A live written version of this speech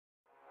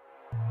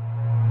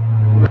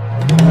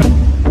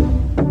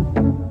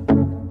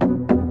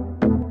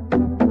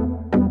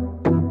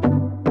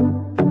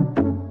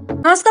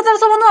नमस्कार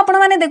दर्शक बंधु आपण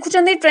माने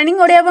देखुचंदी ट्रेनिंग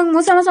ओडिया एवं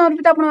मु समय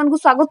समर्पित आपण मानकु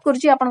स्वागत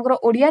करछि आपनकर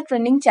ओडिया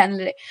ट्रेनिंग चैनल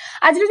रे।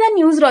 आज जे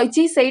न्यूज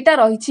रहिछि सेटा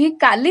रहिछि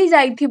काली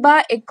जाइथिबा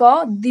एक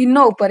दिन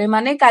ऊपर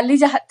माने काली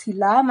जहा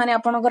थिला माने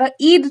आपनकर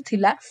ईद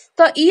थिला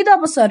तो ईद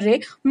अवसर रे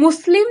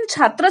मुस्लिम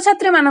छात्र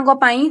छात्री मानक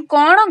पई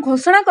कोन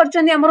घोषणा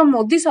करचंदी हमर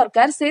मोदी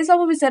सरकार से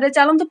सब विषय रे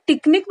चलंतु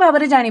टेक्निक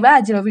भाबरे जानिबा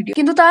आज रो वीडियो।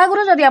 किंतु ता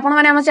आगरो जदि आपण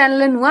माने हम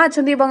चैनल रे नुआ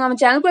अछंदी एवं हम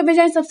चैनल को एबे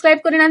जाय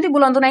सब्सक्राइब करिनांती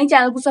बुलंदु नाही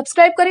चैनल को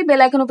सब्सक्राइब करी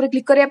बेल आइकन ऊपर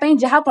क्लिक करिया पई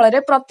जहा फळ रे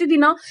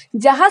प्रतिदिन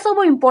जहाँ सब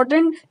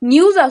इम्पोर्टेंट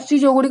न्यूज आछि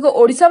जो गुडी को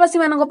ओडिसावासी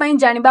मानक पई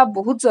जानिबा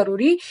बहुत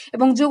जरूरी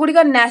एवं जो गुडी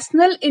का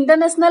नेशनल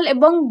इंटरनेशनल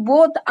एवं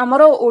बोथ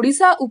हमरो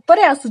ओडिसा ऊपर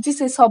आसुची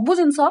से सब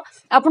जिंस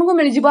आपन को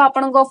मिल जिवो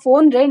आपन को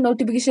फोन रे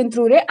नोटिफिकेशन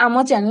थ्रू रे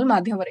आम चैनल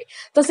माध्यम रे।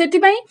 तो सेति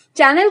पई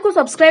चैनल को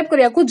सब्सक्राइब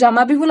करिया को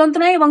जमा भी भूलंत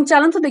नै एवं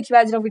चलंतु देखिबा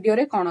आज रो वीडियो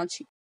रे कोन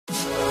अछि।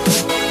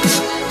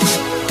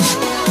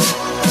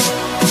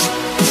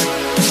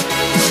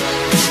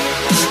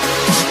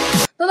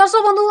 तो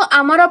दर्शक बंधु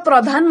आमर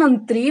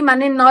प्रधानमंत्री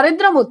माने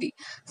नरेंद्र मोदी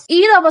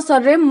ईद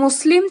अवसर रे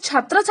मुस्लिम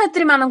छात्र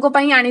छात्री मानक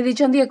पई आनी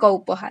दिछंदी एक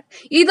उपहार।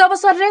 ईद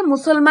अवसर रे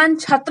मुसलमान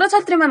छात्र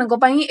छात्री मानक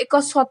पई एक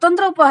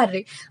स्वतंत्र उपहार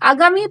रे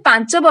आगामी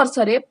 5 वर्ष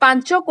रे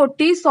 5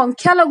 कोटी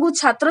संख्या लघु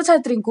छात्र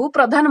छात्री को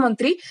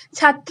प्रधानमंत्री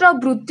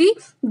छात्रवृत्ति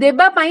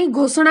देबा पई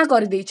घोषणा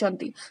कर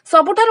दैछंती।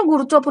 सबुठारु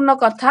गुरुत्वपूर्ण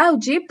कथा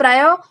होची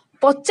प्राय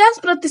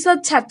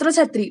 50% छात्र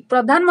छात्री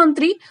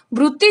प्रधानमंत्री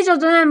वृत्ति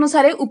योजना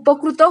अनुसार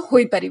उपकृत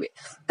होई परिबे।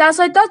 ता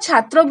सहित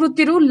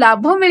छात्रवृत्ति रु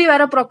लाभ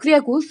मिलिवार प्रक्रिया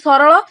को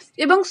सरल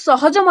एवं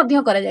सहज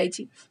मध्य करा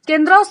जायछि।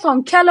 केंद्र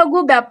संख्या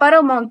लघु व्यापार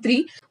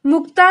मंत्री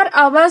मुख्तार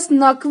अब्बास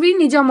नकवी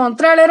निज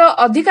मंत्रालय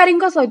अधिकारी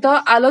सहित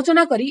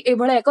आलोचना करी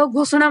एभला एक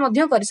घोषणा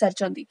मध्य करि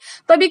सारछंती।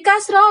 तो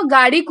विकास रो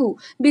गाड़ी को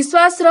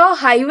विश्वास रो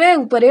हाईवे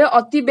उपरे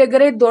अति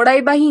बेगरे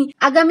दौड़ाइबा ही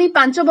आगामी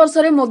 5 वर्ष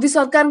रे मोदी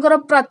सरकार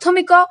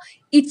प्राथमिक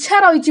इच्छा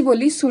रही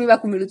बोली सुनिबा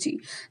को मिलुची,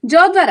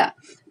 जो द्वारा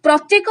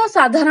प्रत्येक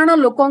साधारण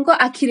लोकंक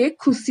आखिरे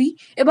खुशी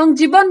एवं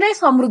जीवन रे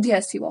समृद्धि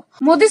आसीबो।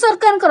 मोदी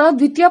सरकार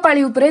द्वितीय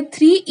पाली उपरे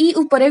 3E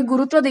उपरे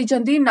गुरुत्व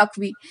दैचंती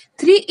नकवी।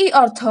 3E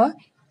अर्थ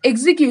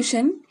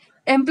एग्जीक्यूशन,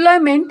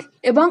 एम्प्लॉयमेंट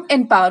एवं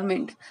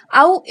एम्पावरमेंट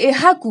आउ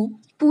एहाकू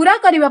पूरा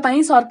करिबा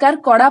पई सरकार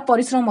कड़ा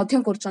परिश्रम मध्य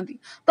करचंती।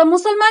 तो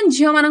मुसलमान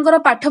झियो मानकर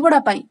पाठ पढ़ा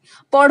पई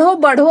पढ़ो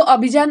बढ़ो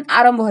अभियान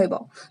आरंभ हेबो।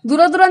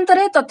 दूर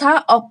दूरांतरे तथा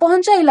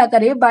अपहंच इलाका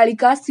रे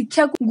बालिका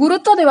शिक्षा को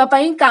गुरुत्व देबा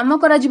पई काम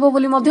करा जिवो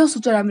बोली मध्य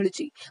सूचना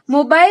मिलुची।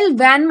 मोबाइल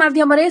वैन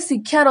माध्यम रे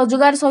शिक्षा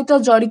रोजगार सहित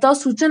जड़ित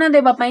सूचना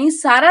देबा पई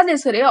सारा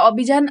देश रे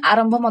अभियान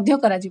आरंभ मध्य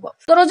करा जिवो।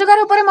 तो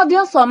रोजगार उपरे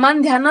मध्य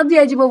समान ध्यान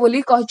दिया जिवो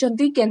बोली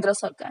कहचंती केंद्र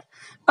सरकार।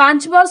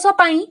 5 वर्ष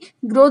पई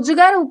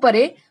रोजगार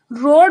उपरे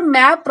रोड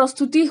मैप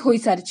प्रस्तुति होई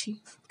सारछि।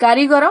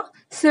 कारीगर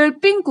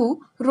शिल्पी को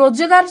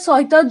रोजगार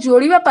सहित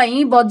जोड़िबा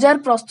पई बाजार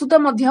प्रस्तुत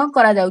मध्य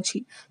करा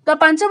जाउछि। तो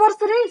 5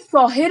 वर्ष रे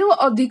 100 रु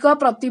अधिक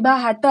प्रतिभा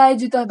हाट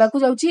आयोजित हेबाकू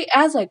जाउछि।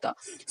 एहा सहित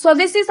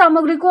स्वदेशी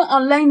सामग्री को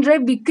ऑनलाइन रे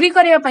बिक्री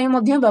करिया पई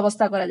मध्य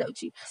व्यवस्था करा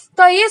जाउछि।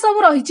 तो ये सब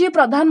रहिछि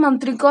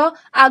प्रधानमंत्री को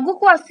आगु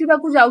को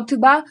आसीबाकू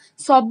जाउथिबा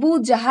सबु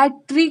जहा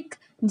ट्रिक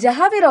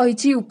जहाँ भी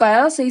रही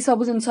उपाय से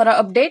सब जिनसर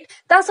अपडेट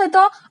ता सहित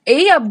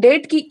एई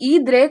अपडेट की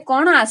ईद रे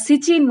कौन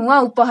आसीची नुआ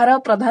उपहार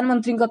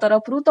प्रधानमंत्री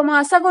तरफ रु। तो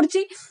आशा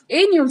करछि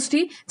एई न्यूज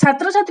टी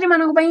छात्र छात्री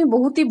मानक पई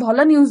बहुत ही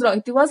भलो न्यूज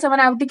रहितिबो। से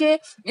माने आउटिके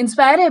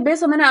इंस्पायर हेबे,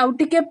 से माने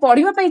आउटिके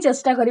पढिबा पई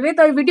चेष्टा करिवे।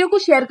 तो ए वीडियो को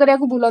शेयर करिया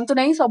को भूलंतु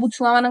नहीं सब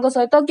छुआ मानक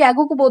सहित कि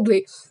आगु को बोध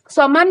हुए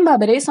समान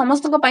भाबरे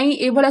समस्त को पई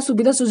ए भला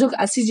सुविधा सुयोग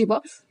आसी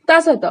जिवो। ता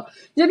सहित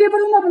जदि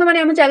आपण माने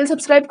हम चैनल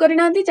सब्सक्राइब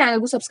करिनांती चैनल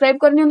को सब्सक्राइब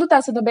करनियंतु। ता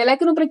सहित बेल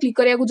आइकन ऊपर क्लिक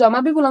करिया को जमा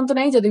भी भूलंतु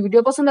नहीं। जदि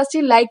वीडियो पसंद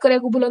आछि लाइक करिया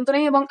को भूलंतु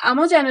नहीं एवं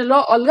आम चैनल रो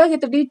अलगा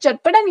केतोटी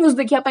चटपटा न्यूज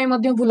देखिया पई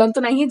मध्ये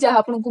भूलंतु नहीं जहा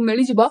आपन को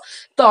मिली जिवो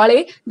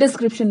तळे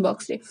डिस्क्रिप्शन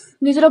बॉक्स रे।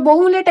 निजरो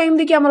बहुमूल्य टाइम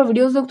देखि हमर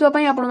वीडियोस देखुवा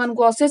पई आपण मान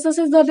को अशेष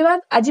अशेष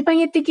धन्यवाद। आज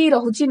पई एतिकी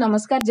रहूची।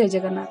 नमस्कार, जय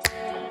जगन्नाथ।